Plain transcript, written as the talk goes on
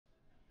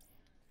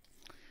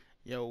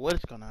Yo, what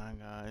is going on,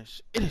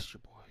 guys? It is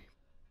your boy,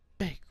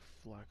 Big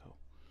Flacco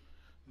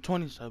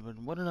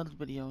 27 with another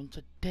video, and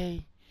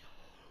today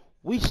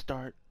we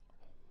start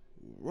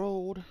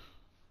road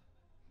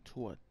to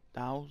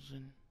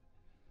 1,000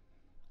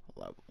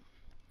 level.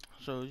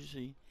 So as you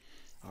see,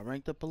 I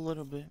ranked up a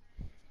little bit,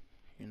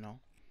 you know.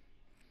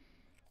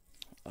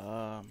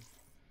 Um,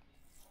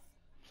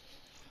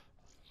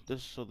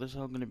 this is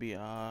how gonna be.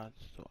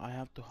 So I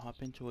have to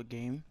hop into a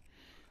game.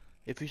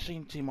 If you've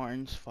seen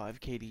Tmartn's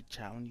 5KD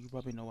challenge, you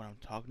probably know what I'm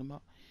talking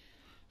about.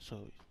 So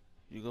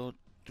you go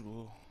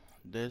through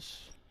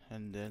this,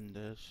 and then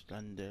this,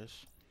 then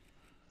this.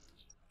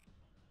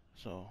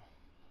 So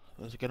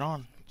let's get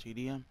on.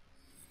 TDM.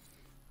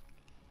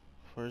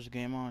 First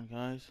game on,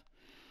 guys.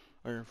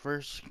 Or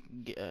first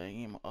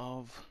game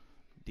of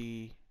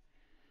the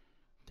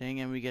thing,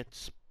 and we get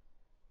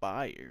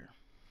Spire.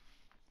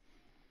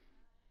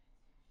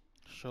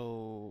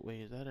 So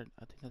wait, is that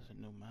I think that's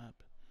a new map.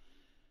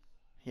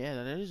 Yeah,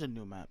 that is a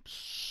new map.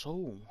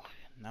 So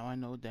now I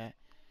know that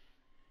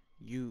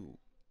you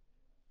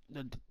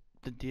the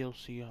the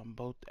DLC on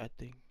both, I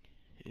think,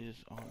 is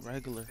on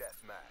regular.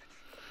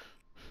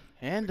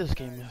 And this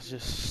game is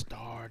just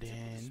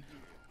starting.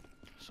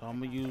 So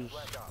I'm gonna use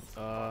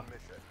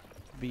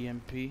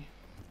BMP.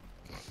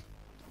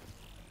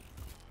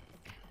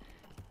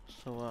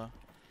 So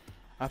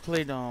I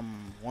played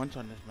once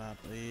on this map.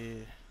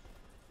 Yeah.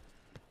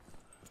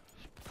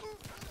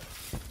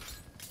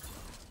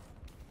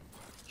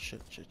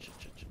 Shit.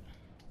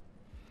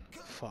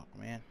 Fuck,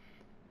 man.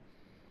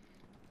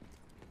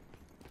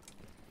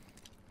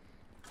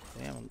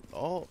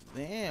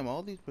 Damn,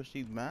 all these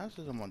perceived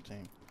masters on one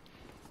team.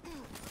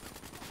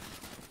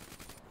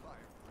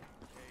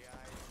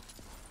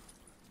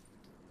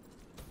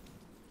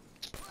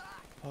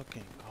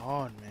 Fucking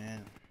god,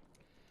 man.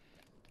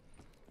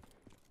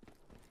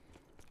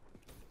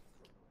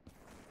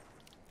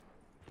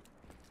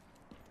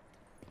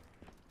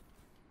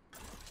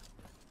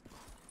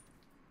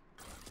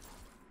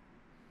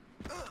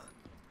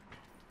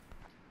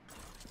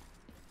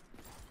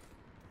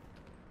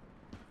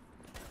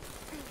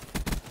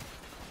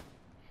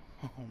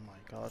 Oh my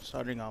god,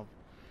 starting off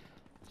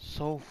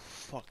so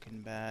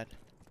fucking bad.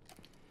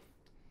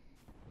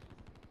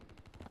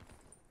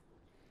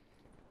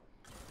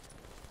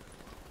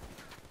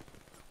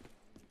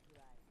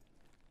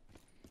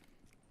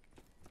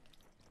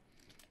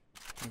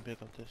 Let me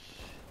pick up this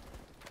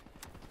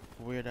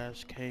weird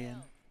ass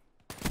KN.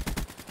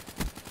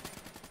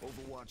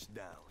 Overwatch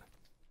down.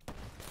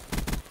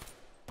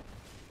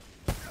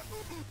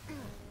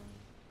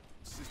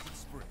 Assisted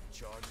sprint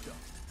charged up.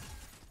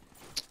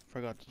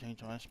 Forgot to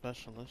change my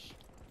specialist.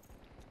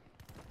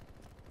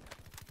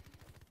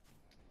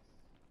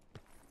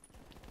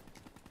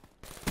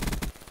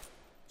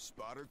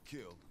 Spotter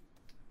killed.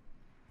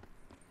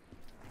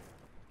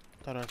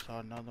 Thought I saw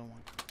another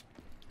one.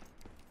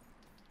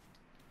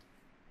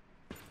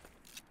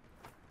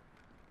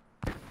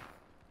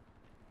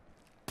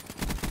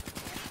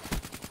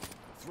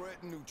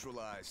 Threat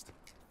neutralized.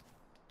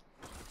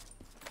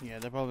 Yeah,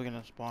 they're probably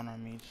gonna spawn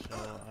on me, so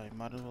I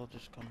might as well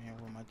just come here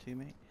with my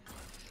teammate.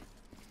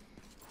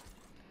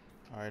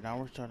 Alright, now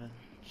we're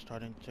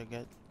starting to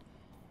get.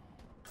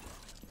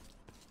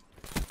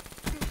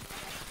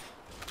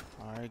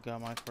 Alright, got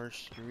my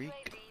first streak.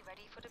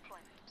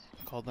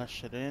 Called that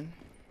shit in.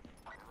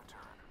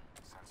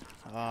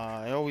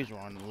 I always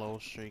run low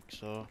streak,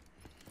 so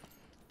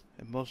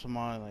in most of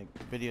my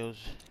videos,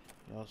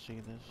 y'all see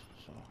this.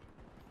 So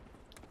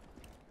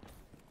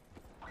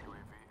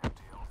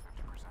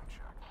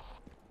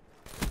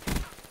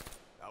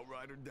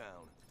Outrider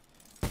down.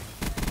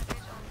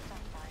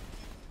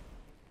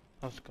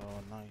 let's go,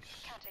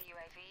 nice. Counter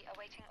UAV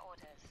awaiting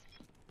orders.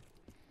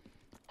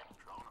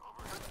 Drone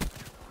overhead.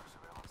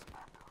 Surveillance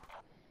active.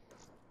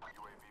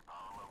 UAV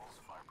power levels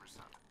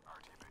 5%.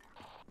 RTB.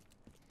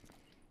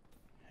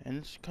 And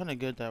it's kind of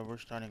good that we're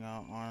starting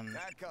out on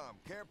Natcom,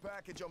 care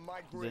package on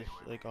my this, grid.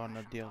 like on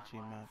the DLC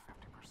map.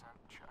 50%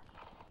 check.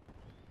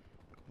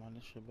 Come on,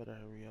 this shit better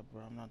hurry up,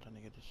 bro. I'm not trying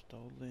to get it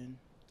stolen.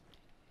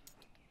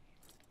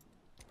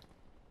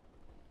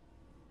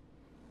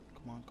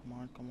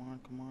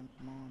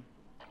 Come on.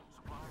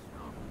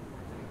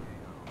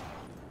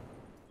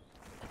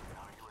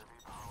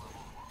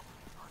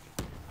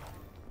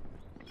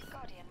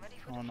 Guardian ready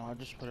for Oh no, I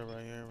just put it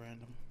right here,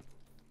 random.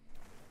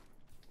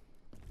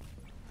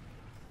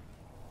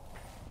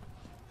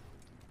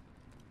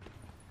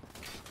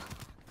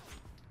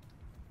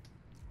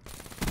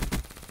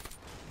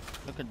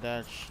 Look at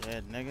that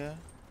shit, nigga.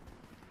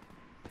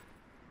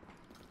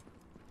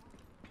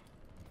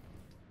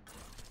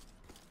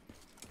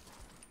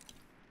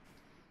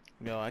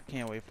 Yo, I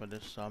can't wait for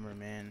this summer,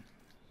 man.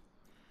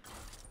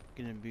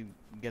 Gonna be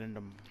getting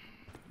the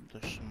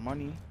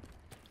money.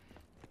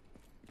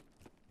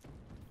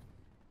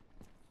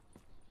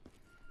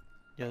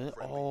 Yeah,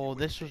 oh,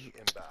 this was.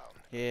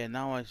 Yeah,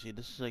 now I see.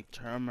 This is like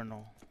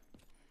terminal.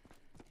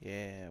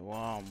 Yeah,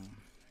 well,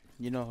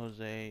 you know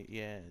Jose.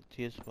 Yeah,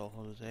 T is spelled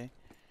Jose,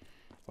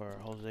 or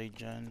Jose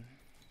Jen,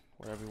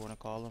 whatever you want to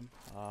call him.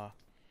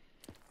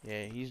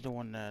 Yeah, he's the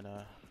one that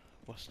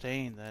was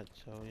staying that.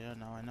 So yeah,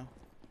 now I know.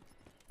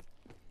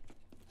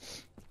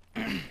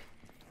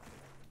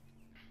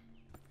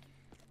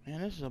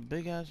 Man, this is a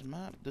big ass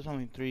map. There's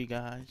only 3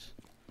 guys.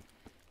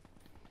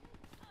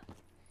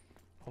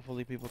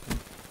 Hopefully people can.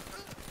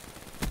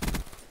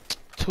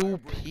 2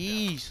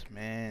 piece,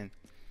 man.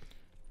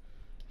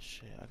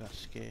 Shit, I got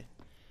scared.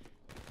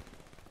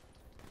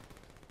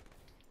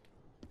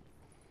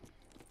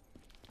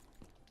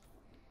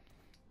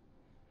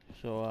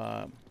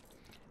 So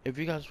if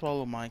you guys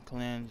follow my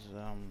clan's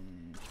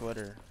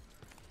Twitter,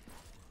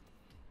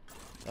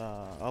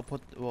 I'll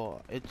put,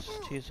 well, it's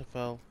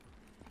TSFL.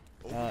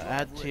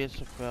 At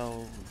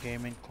TSFL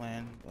Gaming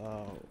Clan.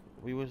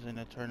 We was in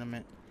a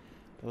tournament.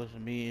 It was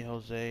me,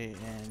 Jose,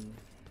 and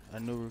a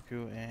new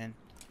recruit, and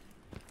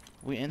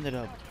we ended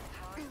up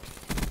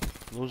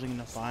losing in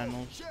the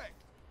finals.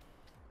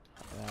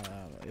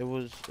 It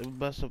was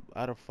best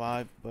out of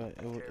 5, but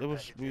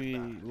we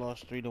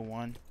lost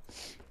 3-1.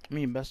 I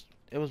mean,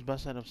 it was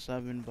best out of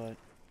 7, but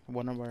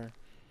one of our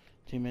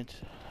teammates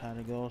had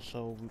to go,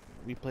 so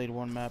we played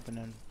one map and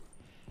then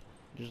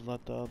just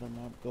let the other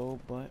map go.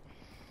 But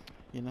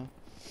you know,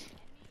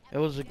 it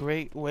was a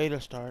great way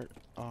to start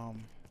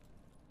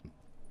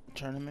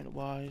tournament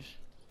wise.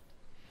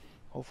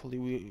 Hopefully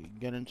we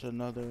get into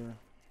another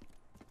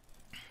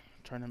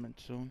tournament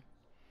soon.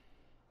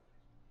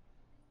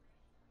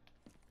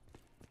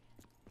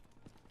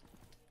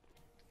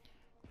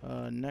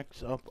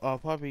 Next up, I'll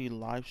probably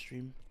live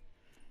stream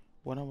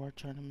one of our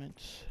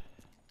tournaments.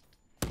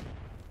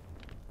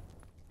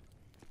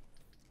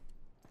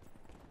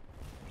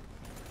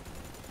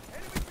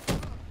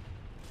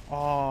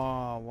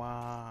 Oh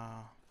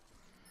wow,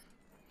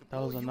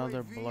 that was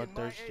another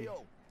bloodthirsty.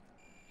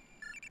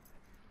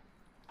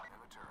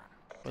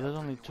 But there's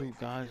only 2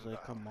 guys.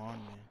 Like, come on,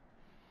 man.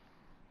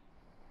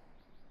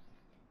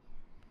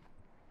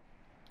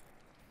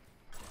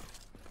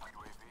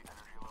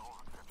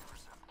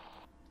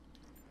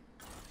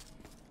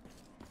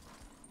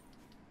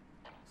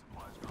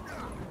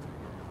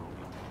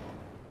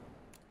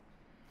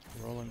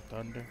 Rolling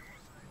Thunder.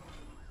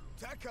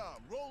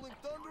 TACOM, Rolling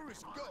Thunder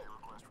is go.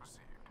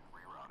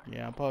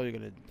 Yeah, I'm probably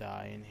gonna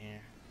die in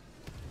here.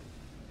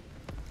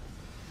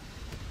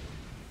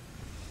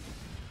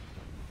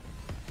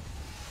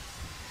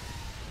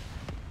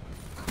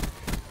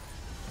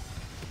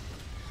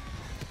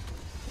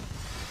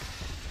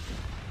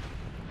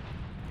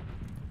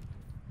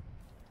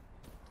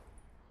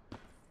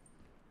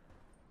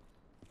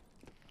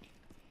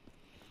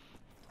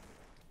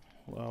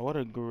 Wow, what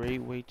a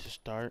great way to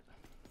start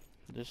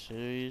this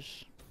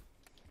series.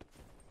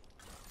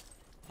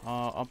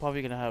 I'm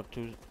probably gonna have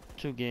two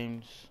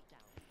games,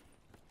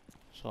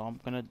 so I'm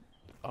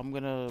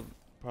gonna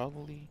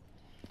probably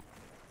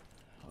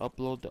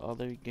upload the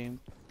other game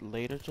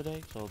later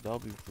today, so that'll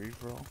be free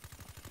for all.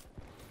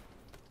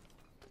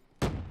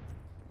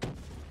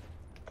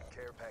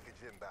 Care package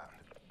inbound.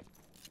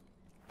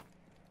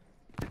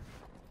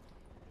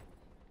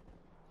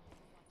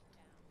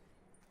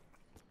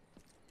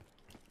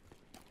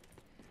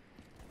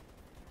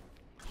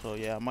 So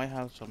yeah, I might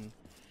have some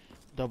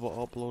double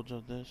uploads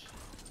of this.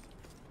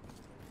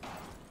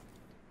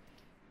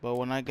 But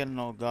when I get an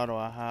Elgato,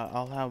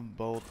 I'll have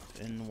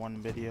both in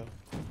one video.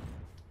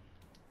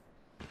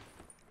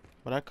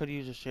 But I could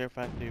use a share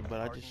factory, but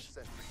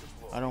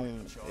I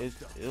don't.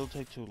 It'll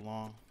take too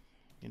long,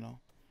 you know,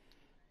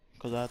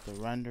 because I have to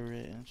render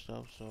it and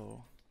stuff.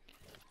 So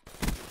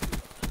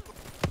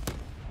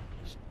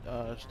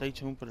stay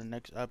tuned for the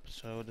next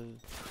episode.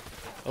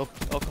 It'll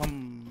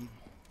come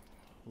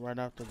right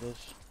after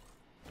this.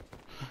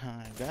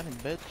 Got him,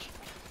 bitch.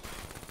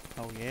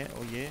 Oh yeah,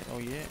 oh yeah, oh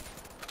yeah.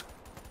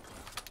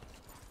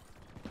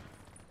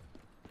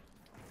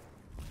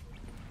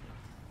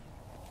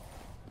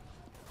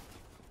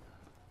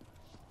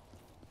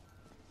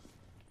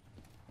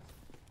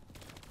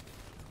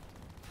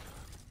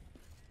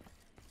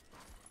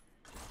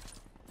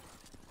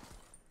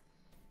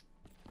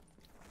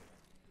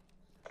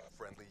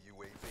 Friendly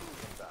UAV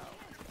inbound.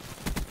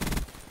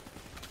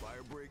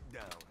 Fire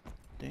breakdown.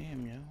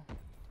 Damn, yo.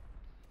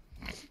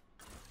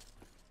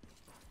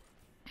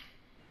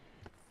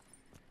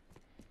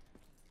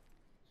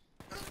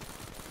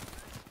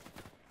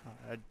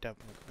 I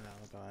definitely could not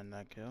have gotten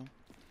that kill.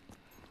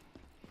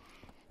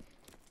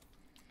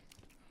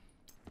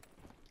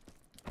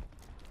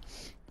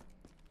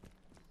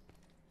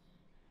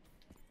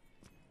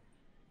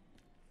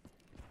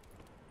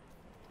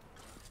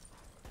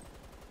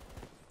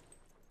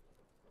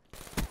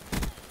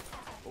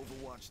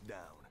 Overwatch down.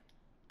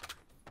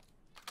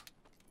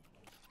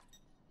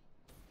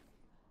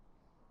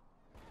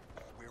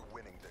 We're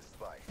winning this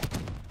fight.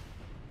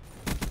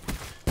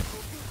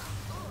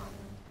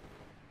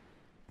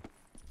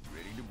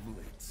 Ready to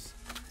blitz.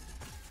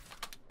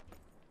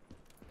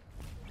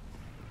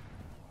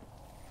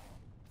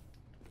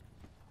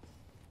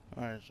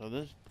 Alright, so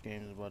this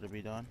game is about to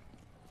be done.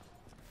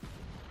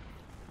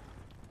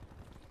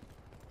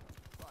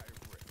 Fire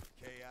break.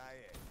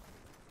 KIA.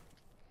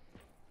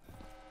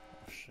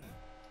 Shit.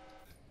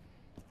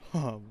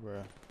 Oh,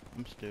 bruh.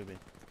 I'm stupid.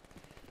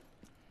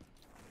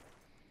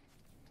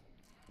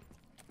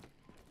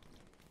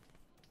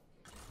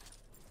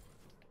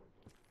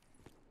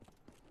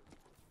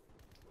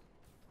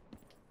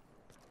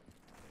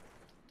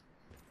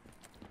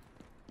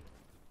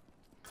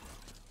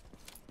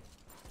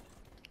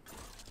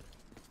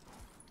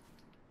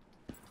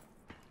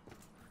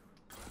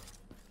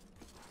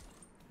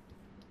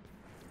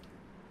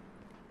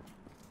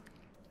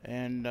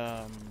 And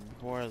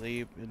before I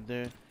leave,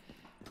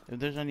 if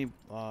there's any you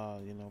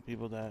know,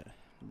 people that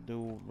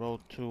do road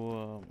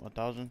to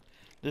 1,000,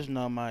 this is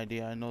not my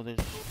idea. I know there's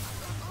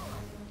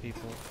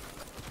people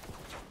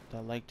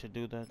that like to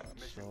do that.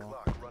 Mission So,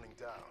 clock running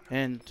down.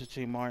 and to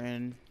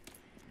Tmartn,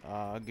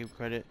 I give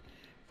credit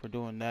for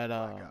doing that.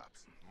 Black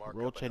Ops. Mark up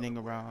Rotating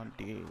another win. around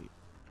the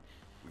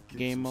We kicked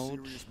game some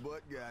modes. serious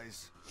butt,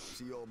 guys.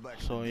 See y'all back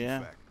in So the yeah,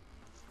 defect.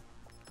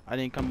 I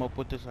didn't come up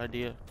with this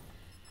idea,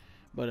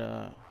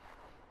 but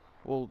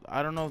well,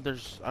 I don't know if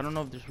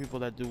there's people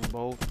that do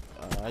both.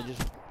 I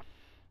just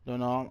don't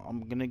know.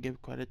 I'm gonna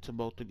give credit to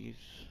both of these,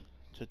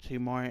 to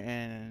Timar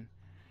and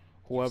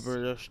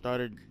whoever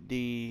started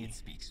the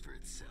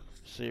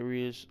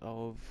series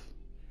of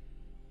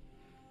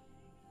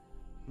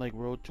like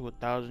Road to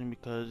 1,000,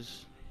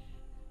 because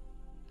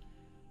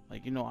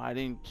like, you know, I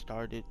didn't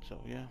start it. So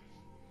yeah,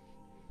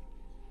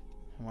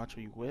 and watch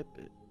me whip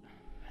it.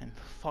 And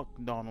fuck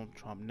Donald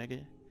Trump,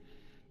 nigga.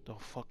 The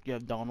fuck you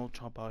have Donald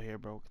Trump out here,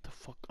 bro? Get the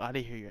fuck out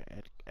of here, you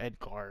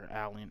Edgar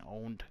Allan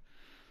owned.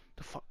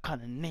 The fuck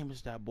kind of name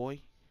is that,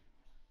 boy?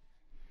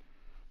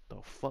 The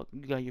fuck?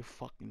 You got your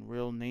fucking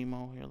real name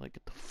out here? Like,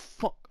 get the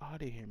fuck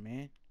out of here,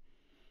 man.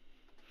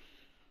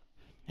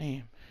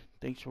 Damn.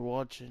 Thanks for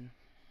watching.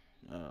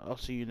 I'll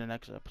see you in the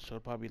next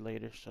episode, probably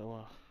later.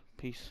 So,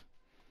 peace.